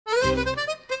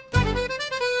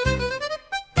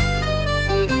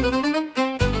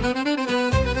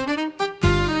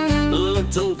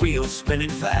Little wheels spinning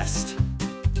fast,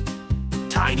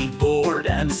 tiny board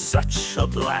and such a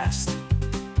blast.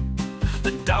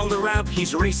 Down the ramp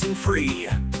he's racing free,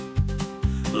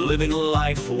 living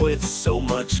life with so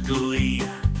much glee.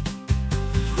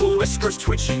 Whiskers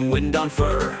twitching, wind on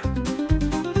fur,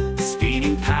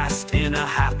 speeding past in a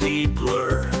happy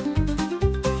blur.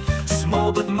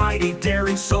 Small but mighty,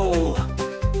 daring soul,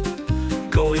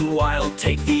 going wild,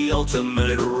 take the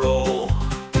ultimate role.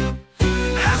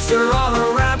 Hamster on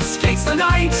a ramp skates the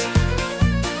night,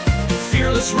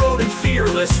 fearless road and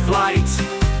fearless flight.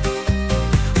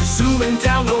 Zooming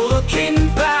down, no looking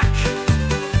back,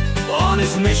 on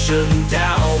his mission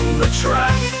down the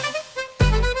track.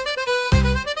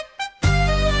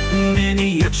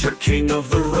 Miniature king of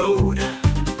the road,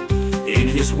 in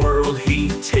his world he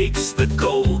takes the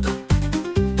gold.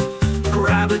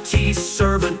 Gravity's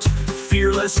servant,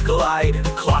 fearless glide,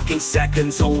 clocking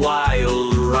seconds, a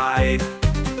wild ride.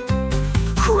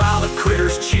 Crowd of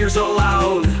critters cheers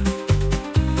aloud,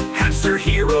 hamster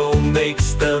hero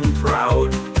makes them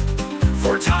proud.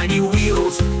 For tiny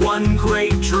wheels, one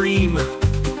great dream,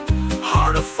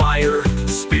 heart of fire,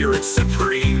 spirit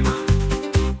supreme.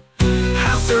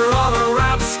 Hamster on a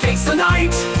ramp skates the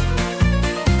night,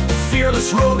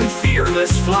 fearless road and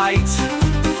fearless flight.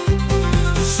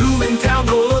 Zooming down,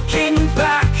 no looking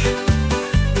back,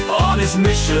 on his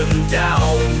mission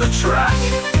down the track.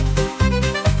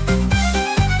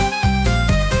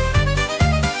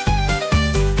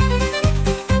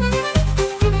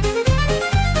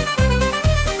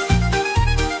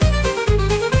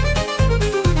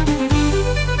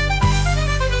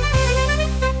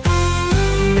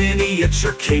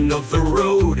 Miniature king of the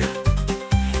road,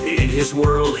 in his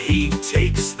world he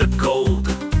takes the gold.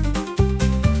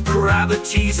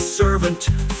 Gravity's servant,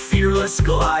 fearless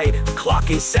glide,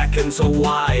 clocking seconds, a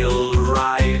wild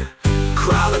ride.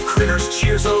 Crowd of critters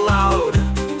cheers aloud,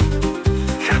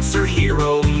 hamster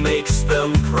hero makes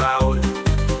them proud.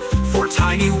 For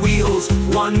tiny wheels,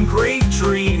 one great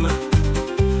dream,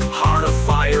 heart of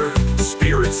fire,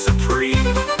 spirit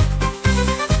supreme.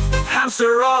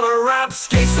 Hamster on a ramp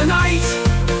skates the night,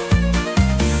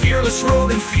 fearless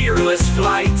road and fearless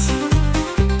flight.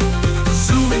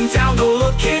 Zooming down, no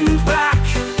looking back,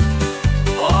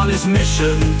 on his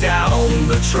mission down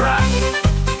the track.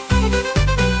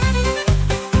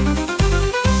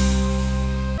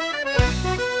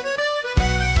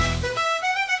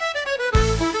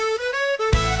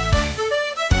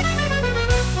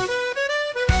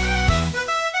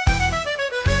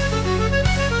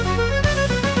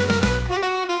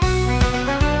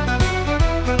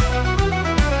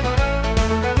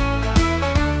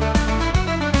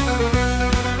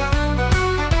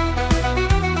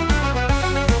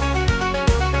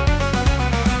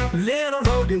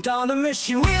 On a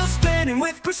mission, wheels spinning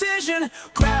with precision.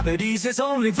 Gravity's his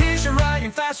only vision, riding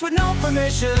fast with no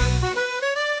permission.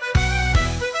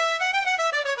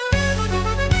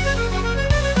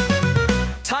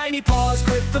 Tiny paws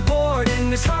grip the board,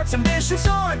 in his heart's ambition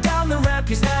soaring. Down the ramp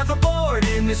he's never bored,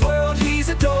 in his world he's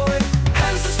adored.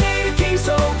 Hence the skater king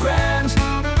so grand,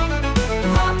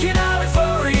 rocking out at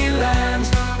furry land.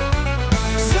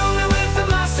 Zooming with the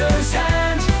master's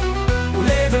hand,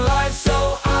 living life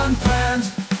so unplanned.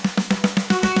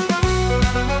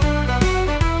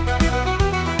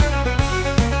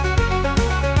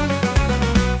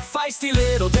 Feisty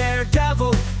little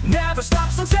daredevil, never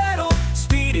stops unsettled,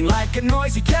 speeding like a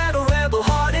noisy kettle, rebel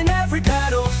heart in every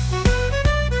pedal.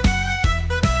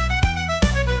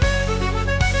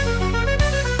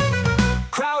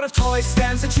 Crowd of toys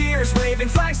stands and cheers, waving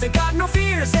flags that got no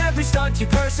fears. Every stunt he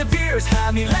perseveres,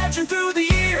 Hammy legend through the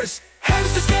years.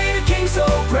 Hence the skater king so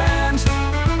grand,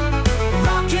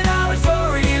 rocking out at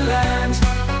furry land.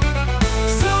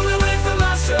 Zooming with the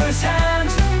master's hand,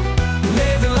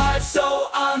 living life so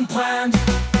unplanned.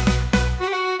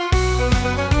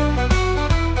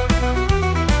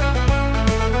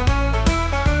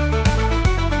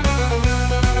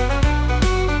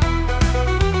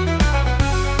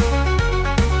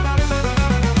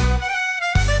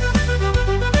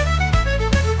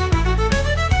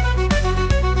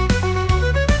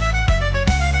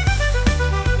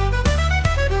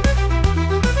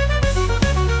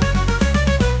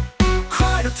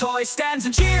 Toy stands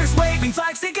and cheers, waving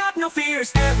flags, they got no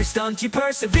fears. Every stunt he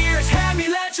perseveres, Hammy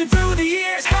legend through the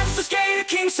years. Hence the skater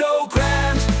king so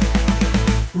grand,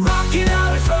 rocking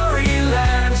out at furry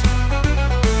land.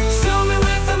 Zooming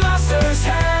with the master's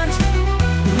hand,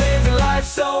 living life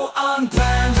so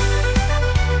unplanned.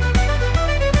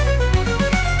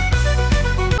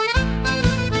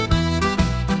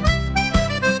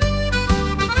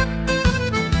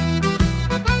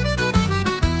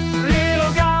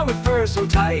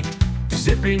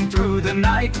 the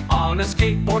night. On a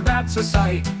skateboard, that's a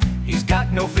sight. He's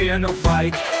got no fear, no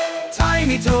fright.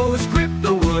 Tiny toes grip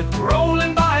the wood,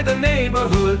 rolling by the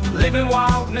neighborhood, living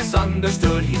wild,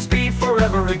 misunderstood. He'd speed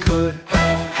forever he could.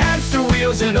 Hamster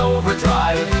wheels in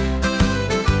overdrive.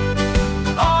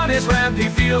 On his ramp he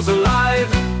feels alive.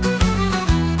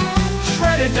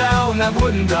 Shredded down that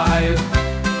wooden dive.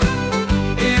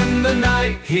 In the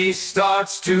night he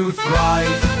starts to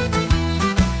thrive.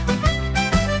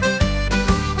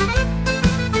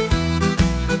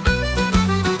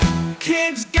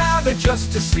 Kids gather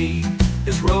just to see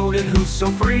this rodent who's so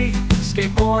free.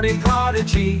 Skateboarding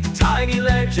prodigy, tiny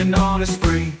legend on a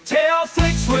spree. Tail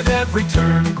flicks with every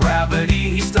turn, gravity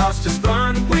he starts to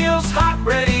spurn. Wheels hot,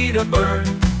 ready to burn,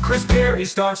 crisp air he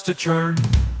starts to churn.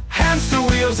 Hamster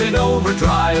wheels in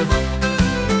overdrive.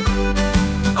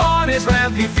 On his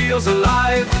ramp he feels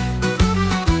alive.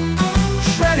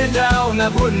 Shredded down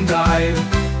that wooden dive.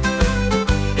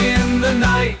 In the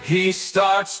night he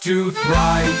starts to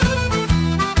thrive.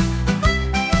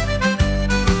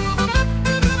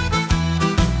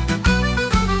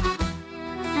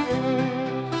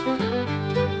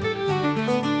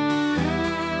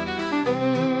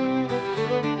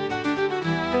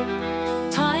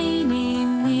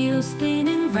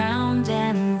 Spinning round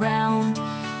and round,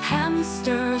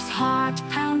 hamster's heart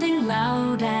pounding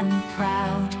loud and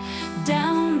proud.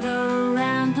 Down the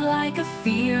ramp like a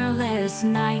fearless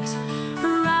knight,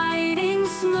 riding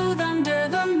smooth under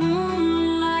the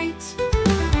moonlight.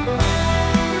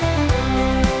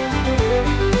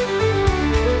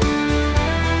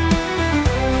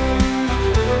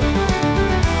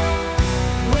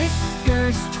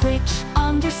 Whiskers twitch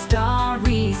under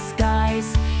starry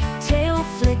skies. Tail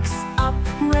flicks up,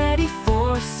 ready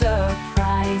for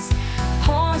surprise.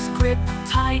 Paws grip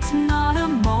tight, not a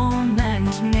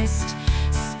moment missed.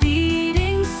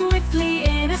 Speeding swiftly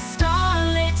in a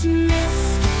starlit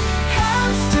mist.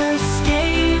 Hamster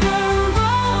skater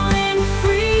rolling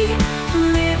free,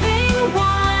 living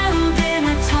wild in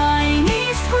a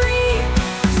tiny spree.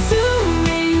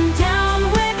 Zooming down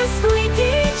with a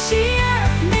squeaky cheer,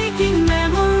 making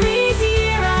memories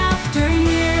year after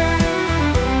year.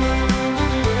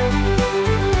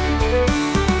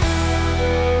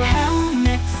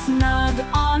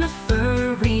 On a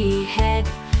furry head,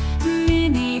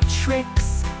 mini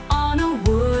tricks on a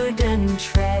wooden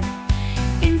tread.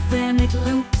 Infinite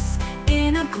loops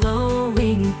in a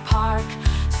glowing park.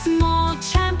 Small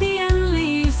champion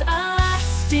leaves a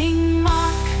lasting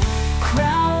mark.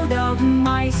 Crowd of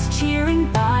mice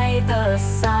cheering by the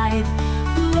side.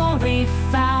 Glory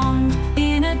found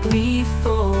in a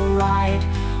gleeful ride.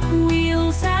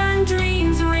 Wheels and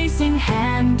dreams racing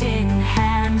hand in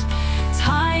hand.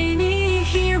 Tiny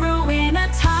hero in a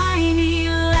tiny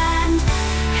land.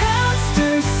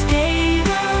 Hamster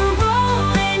skater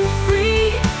rolling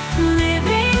free,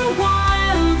 living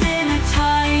wild in a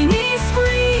tiny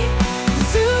spree.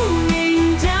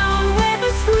 Zooming down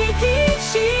with a squeaky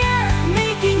cheer,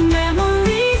 making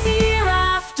memories year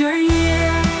after year.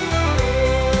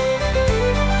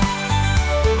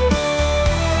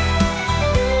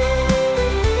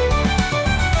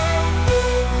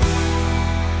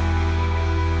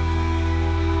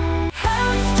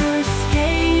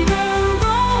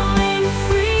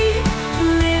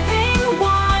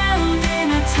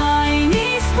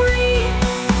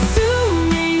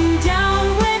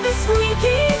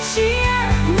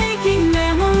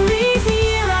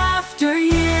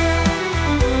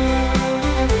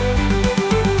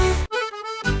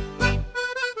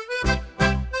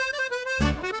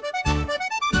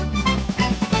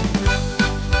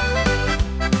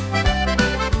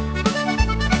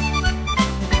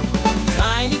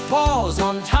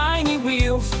 On tiny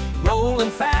wheels, rolling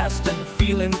fast and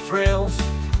feeling thrills.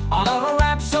 On a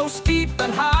ramp so steep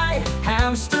and high,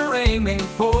 hamster aiming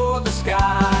for the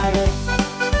sky.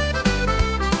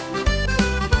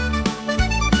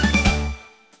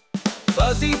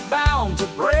 Fuzzy bound to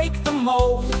break the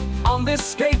mold, on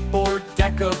this skateboard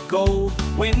deck of gold.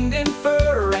 Wind in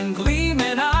fur and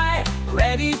gleaming eye,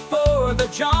 ready for the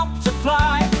jump to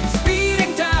fly.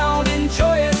 Speeding down in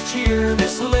joyous cheer,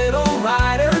 this little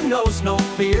rider knows no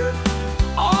fear.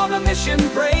 On a mission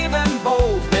brave and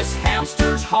bold, this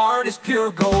hamster's heart is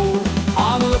pure gold.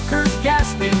 Onlookers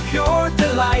gasp in pure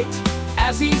delight,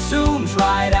 as he zooms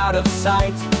right out of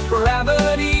sight.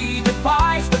 Gravity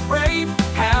defies the brave,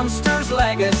 hamster's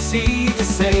legacy to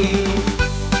save.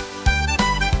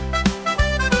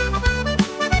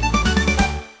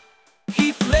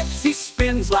 He flips, he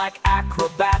spins like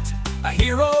acrobat, a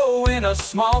hero in a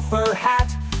small fur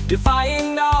hat.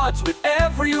 Defying odds with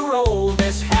every roll,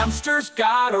 this hamster's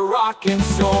got a rockin'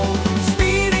 soul.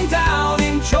 Speeding down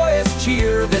in in joyous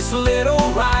cheer. This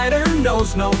little rider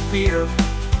knows no fear.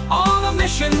 On a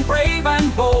mission brave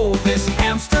and bold, this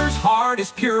hamster's heart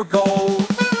is pure gold.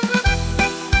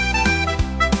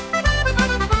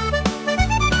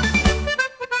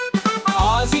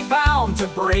 Ozzy bound to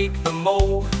break the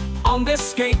mold, on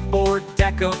this skateboard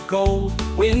deck of gold.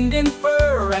 Wind in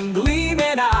fur and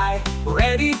gleaming eye,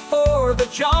 ready for the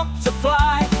jump to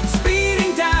fly.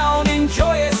 Speeding down in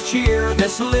joyous cheer,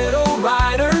 this little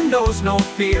rider knows no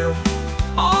fear.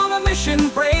 On a mission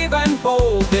brave and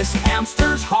bold, this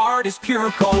hamster's heart is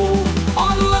pure gold.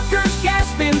 Onlookers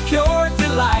gasp in pure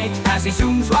delight as he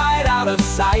zooms right out of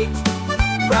sight.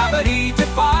 Gravity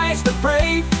defies the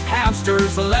brave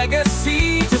hamster's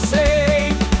legacy to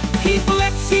save. He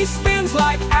flips, he spins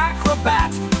like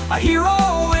acrobat, a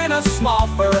hero in a small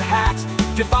fur hat.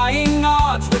 Defying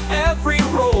odds with every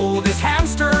roll, this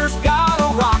hamster's got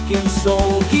a rockin'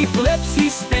 soul. He flips, he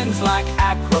spins like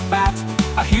acrobat,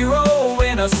 a hero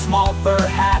in a small fur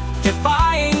hat.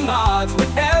 Defying odds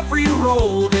with every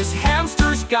roll, this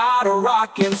hamster's got a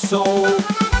rockin' soul.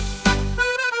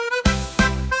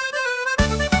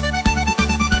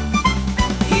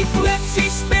 He flips, he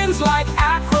spins like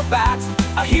acrobat,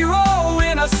 a hero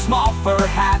in a small fur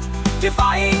hat.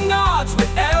 Defying odds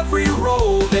with every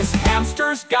roll, this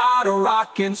hamster's got a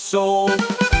rockin' soul.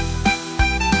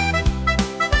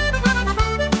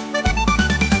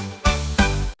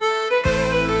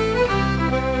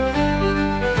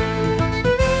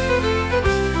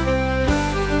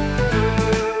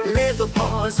 Little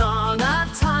paws on a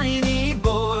tiny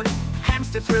board,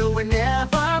 hamster thrill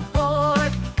whenever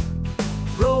bored.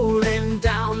 Rolling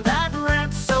down that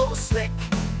ramp so slick,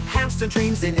 hamster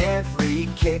dreams in every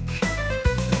kick.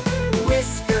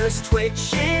 Whiskers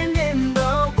twitching in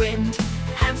the wind,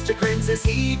 hamster grins as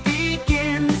he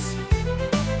begins.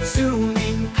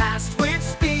 Zooming past with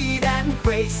speed and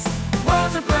grace,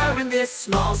 worlds are blur in this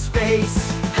small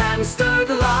space. Hamster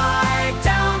glide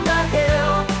down the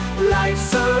hill,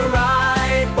 life's a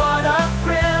ride, what a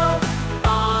thrill.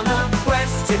 On a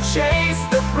quest to chase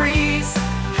the breeze,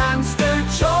 hamster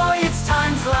joy, it's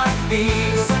times like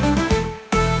these.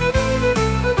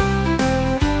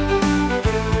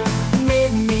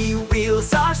 Many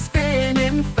wheels are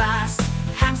spinning fast,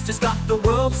 hamster's got the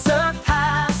world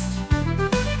surpassed.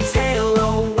 Tail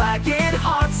a wagging,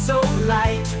 heart so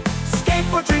light,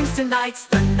 skateboard dreams tonight's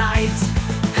the night.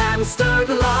 Hamster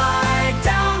glide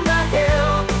down the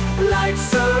hill,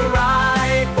 life's a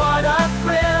ride, what a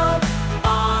thrill.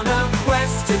 On a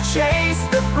quest to chase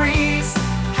the breeze,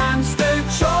 hamster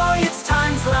joy, it's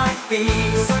times like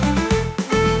these.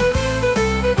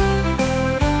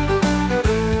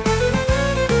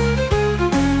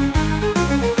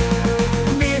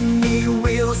 Many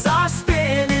wheels are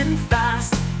spinning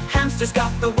fast, hamster's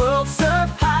got the world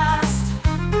surpassed.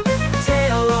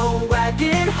 Tail a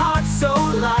wagging, heart so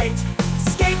light,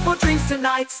 skateboard dreams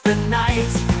tonight's the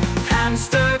night.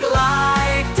 Hamster glide